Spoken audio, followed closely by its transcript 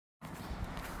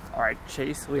Alright,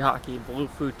 Chase Lee Hockey, Blue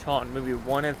Futon, movie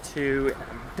 1 of 2, and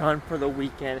I'm done for the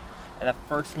weekend, and the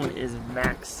first one is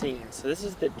Maxxxine. So this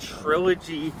is the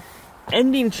trilogy,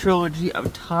 ending trilogy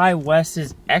of Ty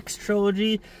West's X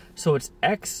trilogy. So it's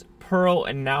X, Pearl,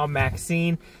 and now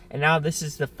Maxxxine, and now this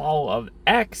is the follow of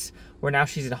X, where now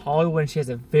she's in Hollywood and she has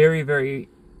a very, very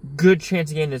good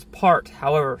chance of getting this part.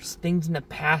 However, things in the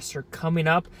past are coming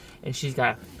up, and she's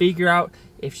got to figure out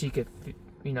if she could,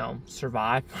 you know,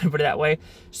 survive, put it that way.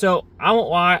 So I won't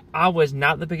lie, I was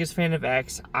not the biggest fan of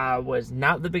X. I was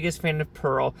not the biggest fan of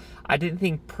Pearl. I didn't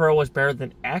think Pearl was better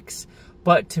than X,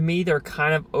 but to me, they're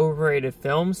kind of overrated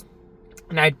films.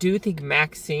 And I do think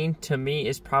Maxxxine, to me,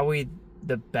 is probably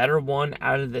the better one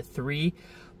out of the three,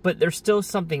 but there's still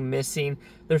something missing.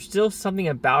 There's still something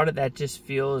about it that just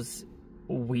feels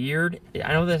weird.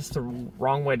 I know that's the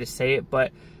wrong way to say it,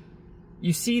 but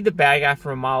you see the bad guy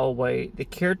from a mile away. The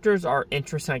characters are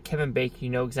interesting. Like Kevin Bacon, you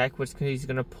know exactly what he's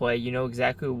going to play. You know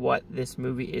exactly what this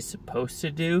movie is supposed to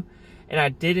do. And I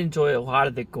did enjoy a lot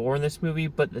of the gore in this movie,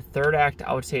 but the third act,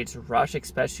 I would say it's rushed,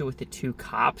 especially with the two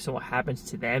cops and what happens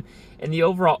to them. And the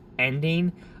overall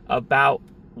ending about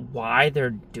why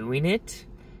they're doing it,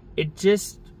 it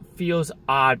just feels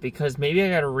odd, because maybe I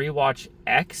got to rewatch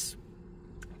X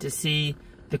to see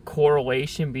the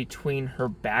correlation between her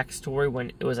backstory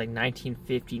when it was like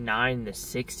 1959, the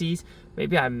 60s.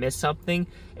 Maybe I missed something,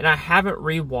 and I haven't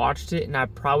rewatched it, and I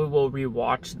probably will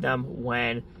rewatch them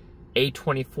when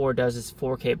A24 does this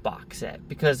 4K box set,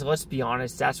 because let's be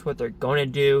honest, that's what they're going to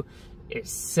do.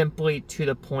 It's simply to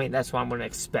the point. That's what I'm going to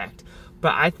expect.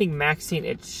 But I think Maxxxine,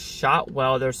 it's shot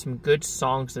well. There's some good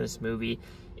songs in this movie.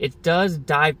 It does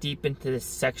dive deep into the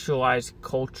sexualized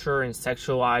culture and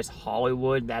sexualized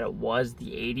Hollywood that it was the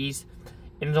 80s.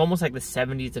 And it's almost like the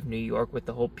 70s of New York with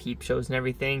the whole peep shows and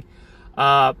everything.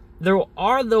 There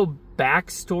are, though,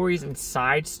 backstories and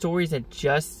side stories that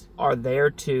just are there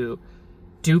to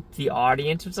dupe the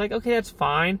audience. It's like, okay, that's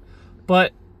fine.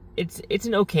 But it's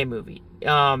an okay movie.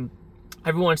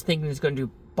 Everyone's thinking it's going to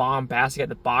do bombastic at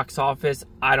the box office.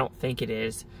 I don't think it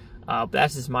is. But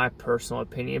that's just my personal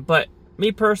opinion. But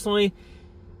me personally,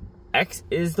 X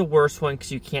is the worst one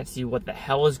because you can't see what the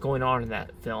hell is going on in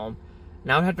that film.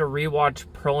 Now I have to rewatch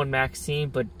Pearl and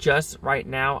Maxxxine, but just right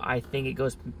now, I think it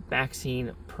goes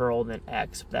Maxxxine, Pearl, then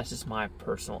X. But that's just my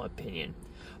personal opinion.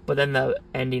 But then the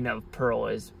ending of Pearl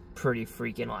is pretty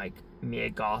freaking, like, Mia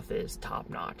Goth is top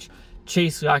notch.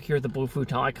 Chase Lee here with the Blue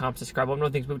Futon. Like, comment, subscribe. Let me know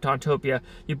things Bluetoontopia.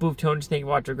 You Bluetonians, thank you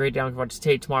for watching. A great day. I'm watch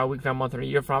today, tomorrow, week, from month, or a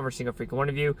year from every single freaking one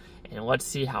of you. And let's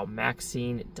see how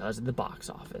Maxxxine does in the box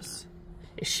office.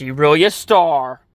 Is she really a star?